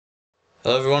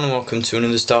Hello everyone and welcome to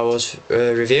another Star Wars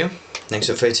review. Next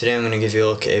up for you today I'm going to give you a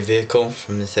look at a vehicle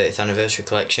from the 30th anniversary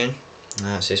collection.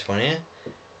 That's this one here,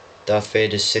 Darth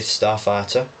Vader's Sith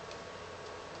Starfighter.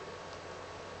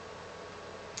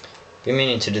 Been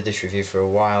meaning to do this review for a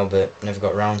while but never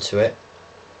got around to it.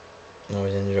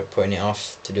 Always ended up putting it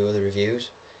off to do other reviews.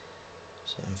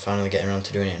 So I'm finally getting around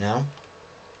to doing it now.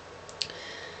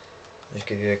 I'll just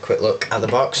give you a quick look at the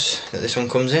box that this one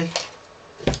comes in.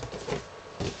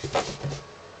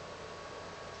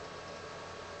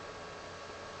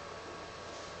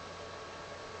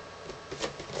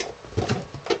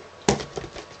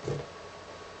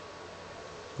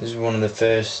 This is one of the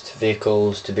first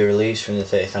vehicles to be released from the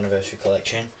 30th anniversary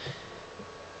collection,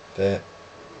 but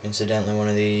incidentally one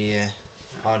of the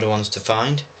harder ones to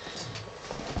find.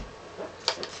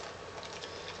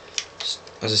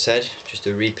 As I said, just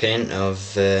a repaint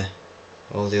of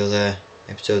all the other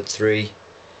Episode 3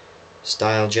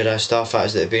 style Jedi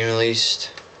Starfighters that have been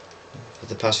released for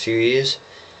the past few years.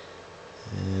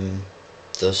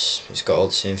 Thus it's got all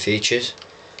the same features.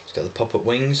 It's got the pop-up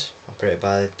wings operated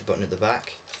by the button at the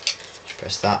back. Just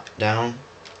press that down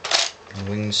and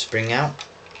the wings spring out.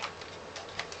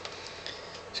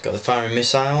 It's got the firing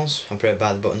missiles operated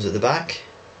by the buttons at the back.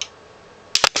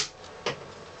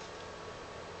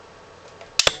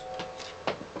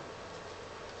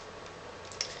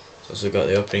 It's also got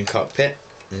the opening cockpit.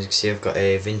 As you can see, I've got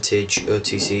a vintage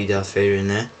OTC Darth Vader in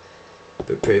there,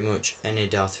 but pretty much any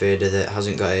Darth Vader that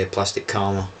hasn't got a plastic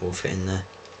Karma will fit in there.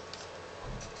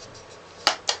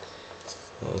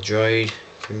 Little droid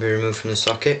can be removed from the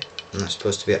socket, and that's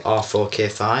supposed to be at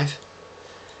R4K5.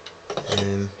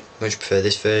 Much prefer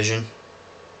this version,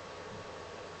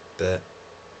 but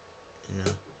you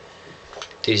know,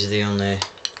 these are the only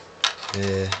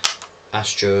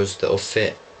Astros that will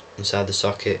fit inside the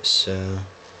sockets, so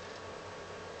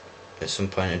at some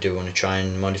point I do want to try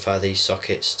and modify these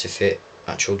sockets to fit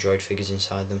actual droid figures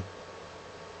inside them.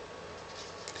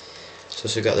 It's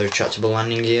also got the retractable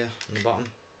landing gear on the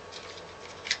bottom,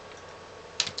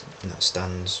 and that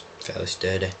stands fairly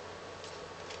sturdy.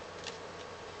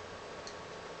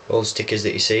 All the stickers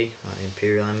that you see, like the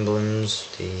Imperial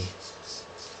emblems, the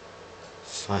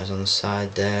fighters on the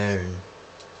side there,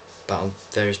 and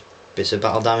various bits of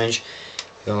battle damage,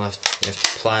 you have to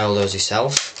apply all those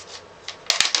yourself.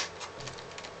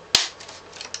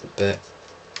 But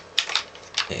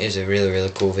it is a really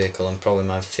cool vehicle and probably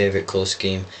my favourite colour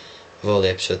scheme of all the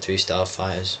Episode 3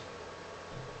 Starfighters.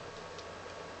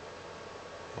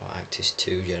 Or Actis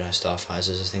 2 Jedi Starfighters,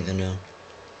 as I think they're known.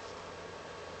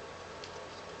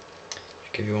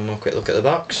 Just give you one more quick look at the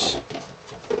box.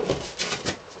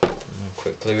 And I'll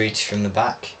quickly read from the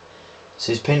back. It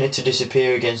says, painted to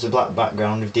disappear against the black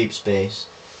background of deep space,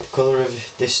 the colour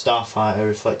of this Starfighter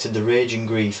reflected the rage and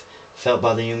grief felt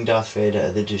by the young Darth Vader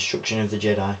at the destruction of the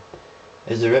Jedi.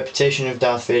 As the reputation of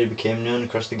Darth Vader became known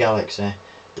across the galaxy,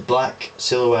 the black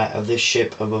silhouette of this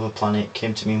ship above a planet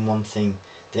came to mean one thing: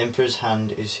 the Emperor's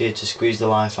hand is here to squeeze the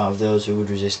life out of those who would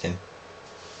resist him.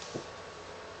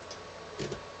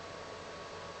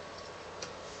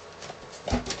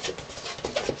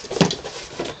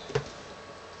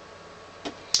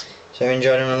 So I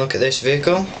enjoyed having a look at this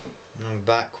vehicle, and I'm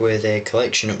back with a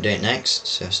collection update next,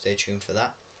 so stay tuned for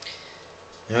that.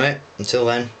 Anyway, until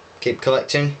then, keep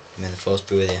collecting, may the Force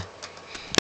be with you.